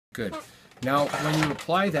Good. Now, when you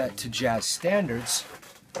apply that to jazz standards,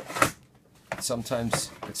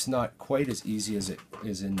 sometimes it's not quite as easy as it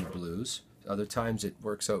is in the blues. Other times it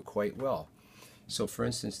works out quite well. So for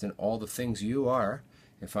instance, in All the Things You Are,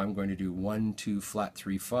 if I'm going to do 1, 2, flat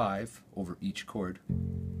 3, 5 over each chord,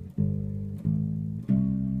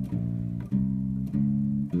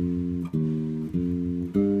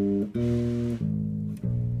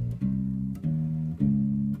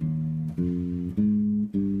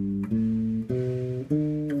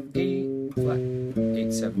 flat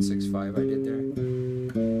 8, 7, 6, 5 I did there.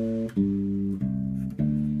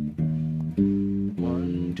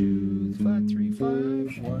 1, 2, flat 3,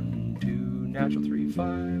 5, 1, 2, natural 3,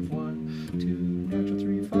 5, 1, 2, natural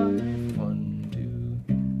 3, 5, 1,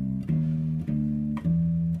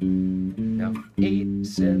 2. Now 8,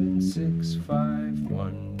 7, 6, 5,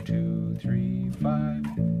 1, 2, 3, 5.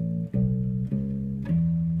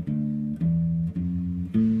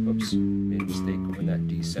 Oops, made a mistake over that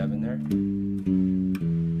D7 there.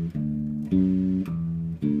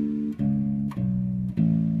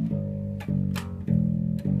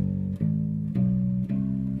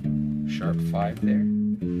 Sharp 5 there.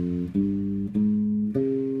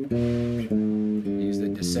 Use the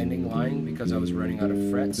descending line because I was running out of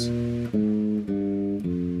frets.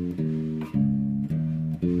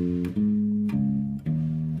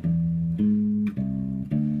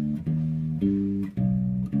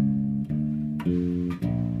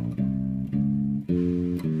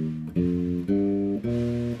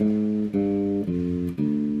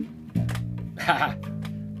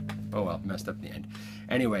 Oh well, messed up in the end.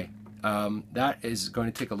 Anyway, that is going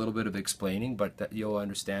to take a little bit of explaining, but you'll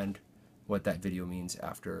understand what that video means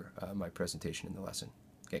after my presentation in the lesson.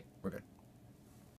 Okay, we're good.